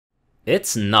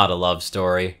It's not a love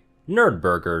story. Nerd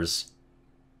burgers.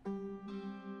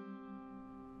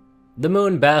 The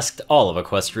moon basked all of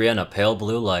Equestria in a pale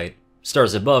blue light,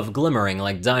 stars above glimmering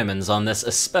like diamonds on this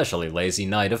especially lazy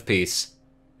night of peace.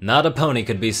 Not a pony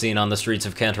could be seen on the streets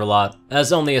of Canterlot,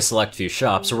 as only a select few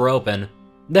shops were open.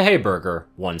 The Hayburger,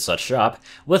 one such shop,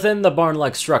 within the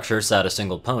barn-like structure sat a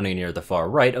single pony near the far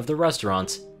right of the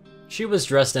restaurant. She was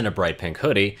dressed in a bright pink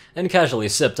hoodie and casually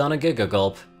sipped on a Giga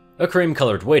Gulp, a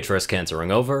cream-colored waitress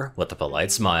cantering over with a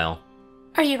polite smile.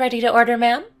 "Are you ready to order,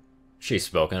 ma'am?" She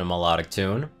spoke in a melodic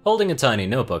tune, holding a tiny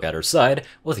notebook at her side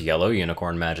with yellow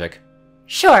unicorn magic.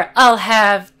 "Sure, I'll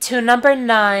have 2 number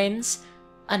 9s,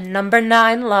 a number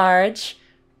 9 large,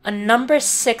 a number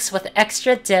 6 with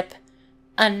extra dip,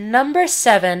 a number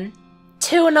 7,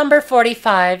 2 number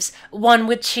 45s, 1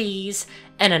 with cheese,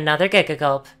 and another Giga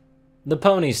Gulp." The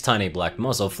pony's tiny black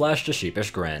muzzle flashed a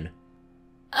sheepish grin.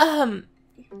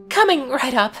 Coming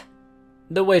right up."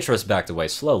 The waitress backed away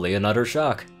slowly in utter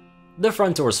shock. The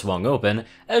front door swung open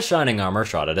as Shining Armor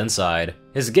trotted inside,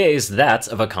 his gaze that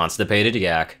of a constipated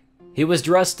yak. He was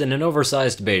dressed in an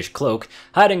oversized beige cloak,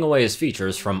 hiding away his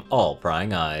features from all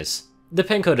prying eyes. The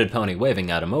pink-hooded pony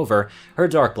waving at him over, her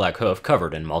dark black hoof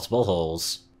covered in multiple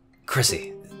holes.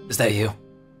 "Chrissy, is that you?"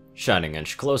 Shining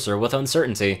inched closer with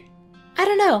uncertainty. "I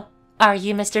don't know. Are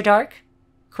you Mr. Dark?"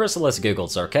 Chrysalis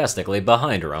giggled sarcastically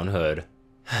behind her own hood.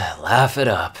 "Laugh it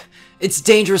up. It's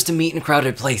dangerous to meet in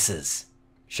crowded places."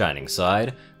 Shining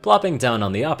sighed, plopping down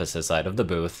on the opposite side of the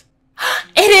booth.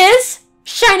 "It is!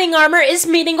 Shining Armor is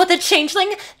meeting with a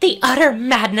changeling? The utter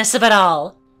madness of it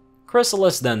all!"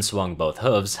 Chrysalis then swung both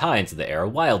hooves high into the air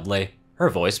wildly, her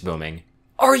voice booming.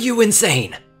 "Are you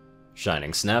insane?"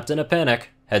 Shining snapped in a panic,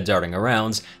 head darting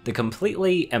around the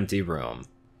completely empty room.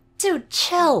 "Dude,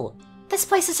 chill. This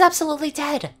place is absolutely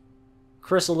dead."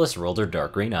 Chrysalis rolled her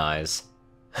dark green eyes.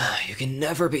 "You can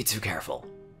never be too careful."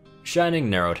 Shining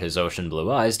narrowed his ocean blue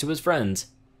eyes to his friend.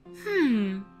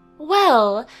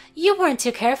 Well, you weren't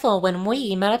too careful when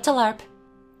we met up to LARP."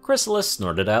 Chrysalis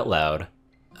snorted out loud.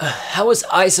 How was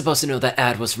I supposed to know that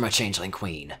ad was from a changeling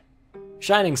queen?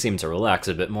 Shining seemed to relax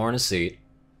a bit more in his seat.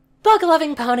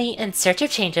 "Bug-loving pony in search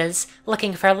of changes,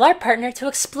 looking for a LARP partner to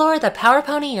explore the Power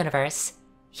Pony universe.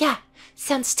 Yeah,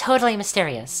 sounds totally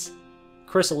mysterious."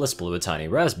 Chrysalis blew a tiny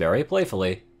raspberry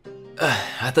playfully.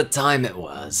 At the time it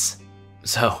was.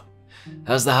 So,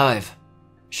 how's the hive?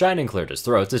 Shining cleared his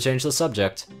throat to change the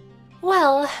subject.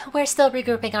 "Well, we're still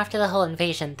regrouping after the whole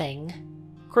invasion thing."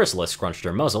 Chrysalis scrunched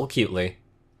her muzzle cutely.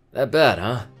 That bad,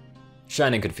 huh?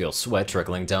 Shining could feel sweat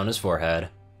trickling down his forehead.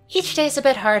 "Each day's a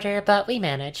bit harder, but we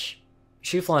manage."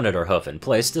 She flaunted her hoof in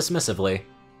place dismissively.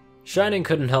 Shining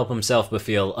couldn't help himself but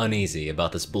feel uneasy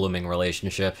about this blooming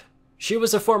relationship. She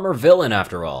was a former villain,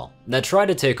 after all, that tried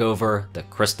to take over the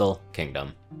Crystal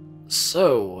Kingdom.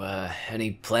 So,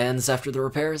 any plans after the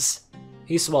repairs?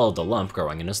 He swallowed the lump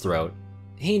growing in his throat.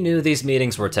 He knew these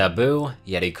meetings were taboo,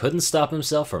 yet he couldn't stop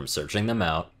himself from searching them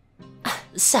out.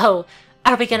 "So,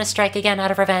 are we gonna strike again out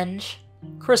of revenge?"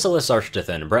 Chrysalis arched a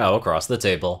thin brow across the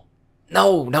table.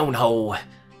 No.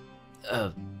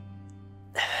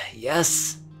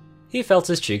 Yes? He felt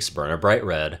his cheeks burn a bright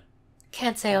red.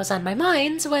 "Can't say I was on my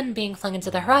mind when being flung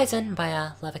into the horizon by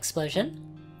a love explosion."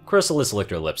 Chrysalis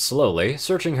licked her lips slowly,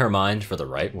 searching her mind for the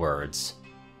right words.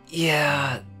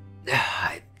 Yeah,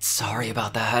 sorry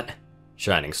about that.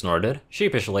 Shining snorted,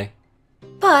 sheepishly.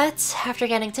 "But after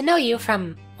getting to know you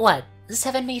from,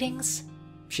 7 meetings?"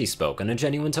 She spoke in a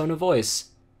genuine tone of voice.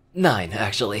 9,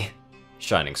 actually.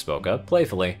 Shining spoke up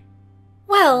playfully.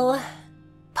 "Well,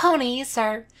 ponies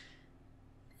are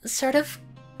sort of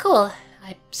cool,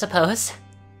 I suppose."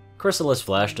 Chrysalis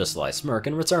flashed a sly smirk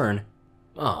in return.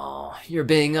 Oh, you're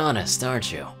being honest,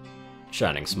 aren't you?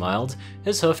 Shining smiled,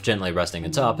 his hoof gently resting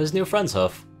atop his new friend's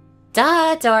hoof.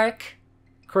 "Duh, dork."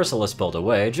 Chrysalis pulled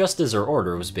away just as her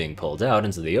order was being pulled out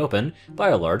into the open by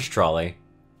a large trolley.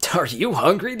 Are you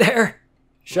hungry there?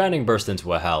 Shining burst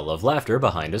into a howl of laughter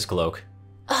behind his cloak.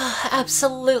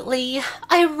 Absolutely.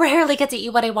 I rarely get to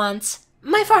eat what I want.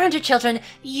 My 400 children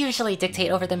usually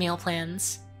dictate over the meal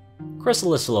plans."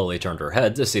 Chrysalis slowly turned her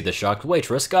head to see the shocked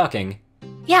waitress gawking.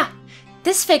 "Yeah,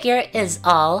 this figure is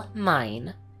all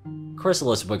mine."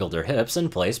 Chrysalis wiggled her hips in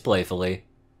place playfully.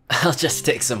 I'll just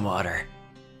take some water.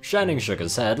 Shining shook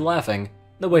his head, laughing,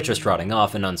 the waitress trotting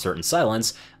off in uncertain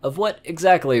silence of what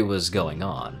exactly was going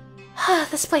on.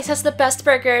 "This place has the best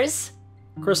burgers."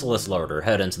 Chrysalis lowered her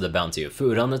head into the bounty of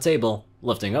food on the table,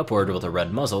 lifting upward with a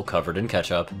red muzzle covered in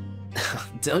ketchup.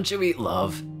 Don't you eat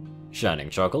love? Shining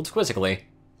chuckled quizzically.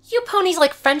 "You ponies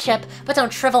like friendship, but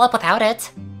don't shrivel up without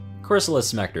it." Chrysalis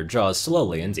smacked her jaws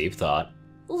slowly in deep thought.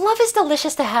 "Love is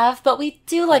delicious to have, but we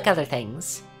do like other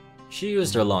things." She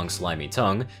used her long slimy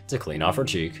tongue to clean off her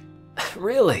cheek.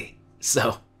 Really?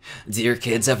 So, do your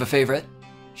kids have a favorite?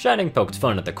 Shining poked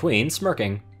fun at the queen,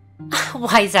 smirking.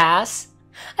 Wise ass.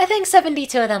 I think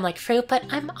 72 of them like fruit, but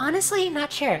I'm honestly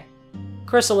not sure.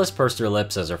 Chrysalis pursed her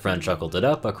lips as her friend chuckled it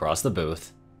up across the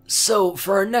booth. So,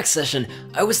 for our next session,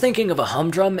 I was thinking of a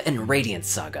humdrum and Radiant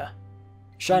Saga.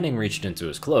 Shining reached into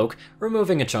his cloak,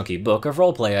 removing a chunky book of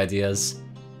roleplay ideas.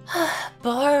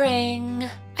 Boring.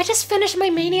 I just finished my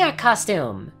maniac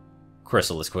costume.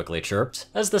 Chrysalis quickly chirped,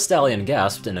 as the stallion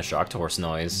gasped in a shocked horse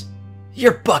noise.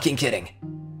 You're fucking kidding!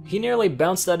 He nearly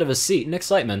bounced out of his seat in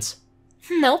excitement.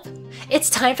 Nope.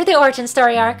 It's time for the origin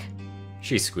story arc.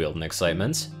 She squealed in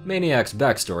excitement, Maniac's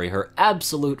backstory her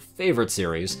absolute favorite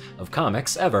series of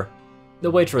comics ever.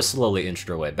 The waitress slowly inched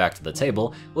her way back to the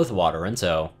table with water in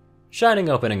tow, Shining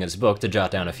opening his book to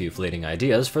jot down a few fleeting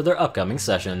ideas for their upcoming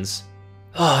sessions.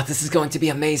 Oh, this is going to be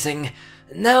amazing.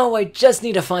 Now I just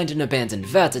need to find an abandoned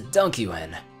vat to dunk you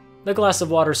in. The glass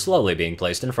of water slowly being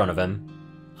placed in front of him.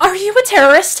 Are you a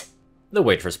terrorist? The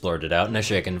waitress blurted out in a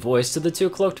shaken voice to the two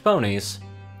cloaked ponies.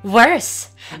 Worse.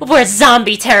 We're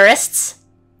zombie terrorists.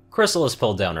 Chrysalis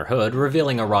pulled down her hood,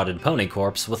 revealing a rotted pony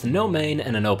corpse with no mane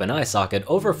and an open eye socket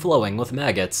overflowing with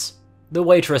maggots. The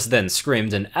waitress then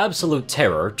screamed in absolute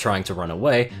terror, trying to run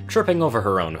away, tripping over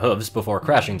her own hooves before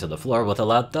crashing to the floor with a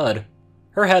loud thud.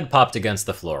 Her head popped against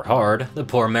the floor hard, the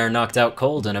poor mare knocked out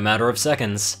cold in a matter of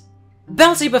seconds.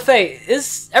 Bouncy Buffet,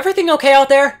 is everything okay out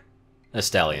there? A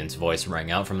stallion's voice rang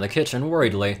out from the kitchen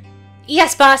worriedly.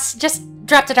 Yes, boss, just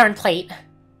dropped a darn plate.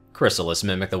 Chrysalis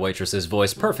mimicked the waitress's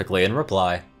voice perfectly in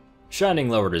reply. Shining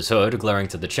lowered his hood, glaring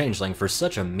to the changeling for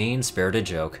such a mean-spirited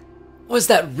joke. Was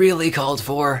that really called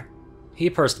for? He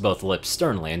pursed both lips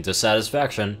sternly in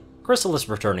dissatisfaction, Chrysalis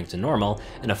returning to normal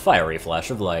in a fiery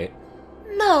flash of light.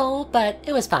 No, but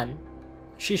it was fun.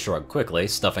 She shrugged quickly,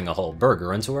 stuffing a whole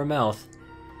burger into her mouth.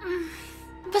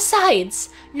 Besides,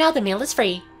 now the meal is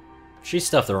free. She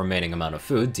stuffed the remaining amount of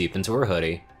food deep into her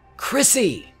hoodie.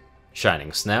 Chrissy!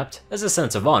 Shining snapped as a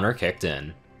sense of honor kicked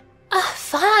in.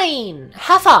 Fine.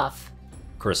 Half off.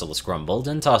 Chrysalis grumbled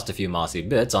and tossed a few mossy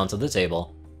bits onto the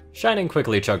table. Shining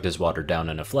quickly chugged his water down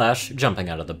in a flash, jumping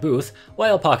out of the booth,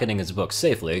 while pocketing his book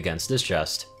safely against his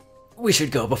chest. We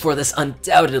should go before this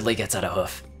undoubtedly gets out of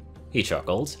hoof. He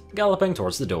chuckled, galloping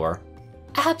towards the door.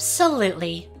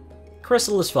 Absolutely.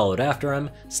 Chrysalis followed after him,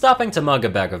 stopping to mug a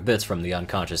bag of bits from the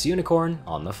unconscious unicorn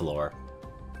on the floor.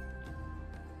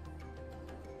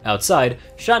 Outside,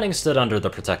 Shining stood under the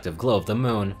protective glow of the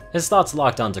moon, his thoughts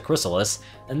locked onto Chrysalis,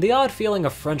 and the odd feeling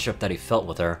of friendship that he felt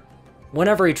with her.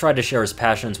 Whenever he tried to share his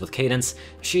passions with Cadence,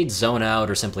 she'd zone out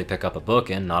or simply pick up a book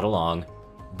and nod along.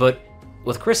 But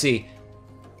with Chrissy,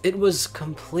 it was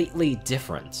completely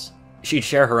different. She'd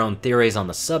share her own theories on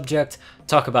the subject,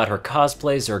 talk about her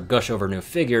cosplays, or gush over new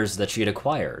figures that she'd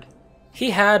acquired.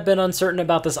 He had been uncertain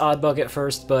about this odd bug at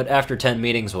first, but after 10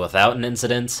 meetings without an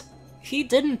incident, he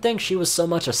didn't think she was so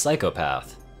much a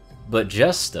psychopath, but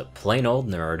just a plain old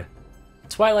nerd.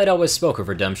 Twilight always spoke of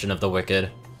redemption of the wicked.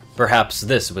 Perhaps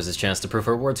this was his chance to prove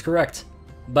her words correct.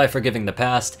 By forgiving the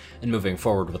past and moving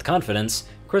forward with confidence,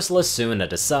 Chrysalis soon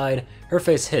at his side, her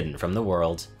face hidden from the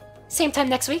world. Same time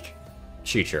next week?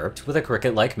 She chirped with a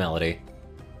cricket-like melody.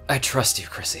 I trust you,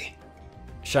 Chrissy.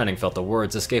 Shining felt the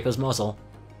words escape his muzzle.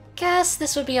 Guess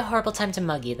this would be a horrible time to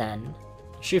mug you then.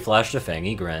 She flashed a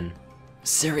fangy grin.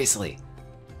 Seriously,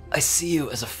 I see you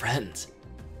as a friend.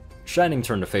 Shining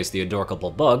turned to face the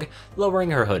adorable bug, lowering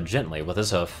her hood gently with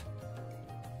his hoof.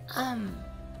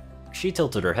 She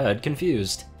tilted her head,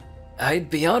 confused. I'd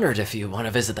be honored if you want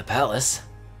to visit the palace.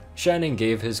 Shining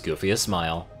gave his goofiest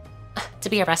smile. To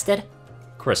be arrested?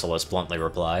 Chrysalis bluntly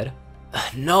replied.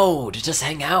 No, to just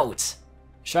hang out.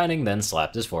 Shining then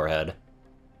slapped his forehead.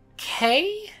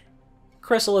 Okay.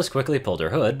 Chrysalis quickly pulled her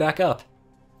hood back up.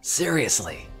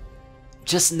 Seriously,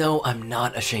 just know I'm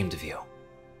not ashamed of you.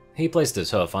 He placed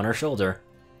his hoof on her shoulder.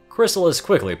 Chrysalis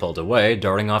quickly pulled away,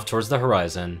 darting off towards the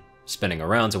horizon, spinning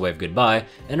around to wave goodbye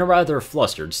in a rather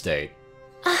flustered state.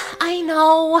 I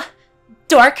know.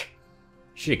 Dork.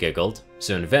 She giggled,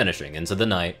 soon vanishing into the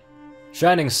night.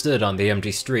 Shining stood on the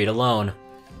empty street alone.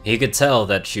 He could tell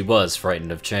that she was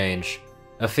frightened of change,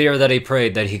 a fear that he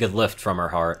prayed that he could lift from her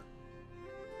heart.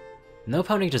 No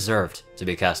pony deserved to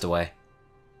be cast away.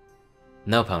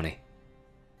 No pony.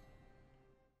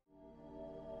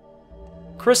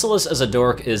 Chrysalis as a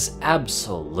dork is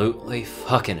absolutely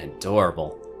fucking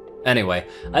adorable. Anyway,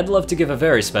 I'd love to give a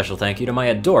very special thank you to my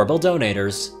adorable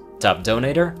donators. Top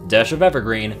donator, Dash of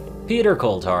Evergreen, Peter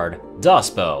Coulthard,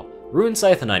 dospo,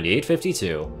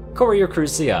 RuneScythe9852,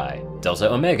 CourierCruz CI,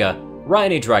 Delta Omega,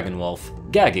 Ryanny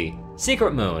Dragonwolf, Gagi,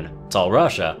 Secret Moon,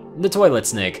 Tallrascha, The Toilet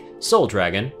Snake,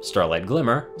 SoulDragon, Starlight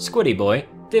Glimmer, Squidey Boy,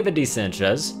 David D.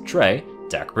 Sanchez, Trey,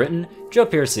 Dak Britton, Joe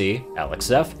Piercy, Alex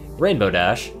F., Rainbow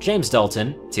Dash, James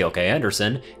Dalton, TLK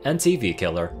Anderson, and TV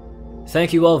Killer.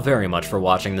 Thank you all very much for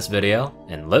watching this video,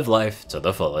 and live life to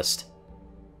the fullest.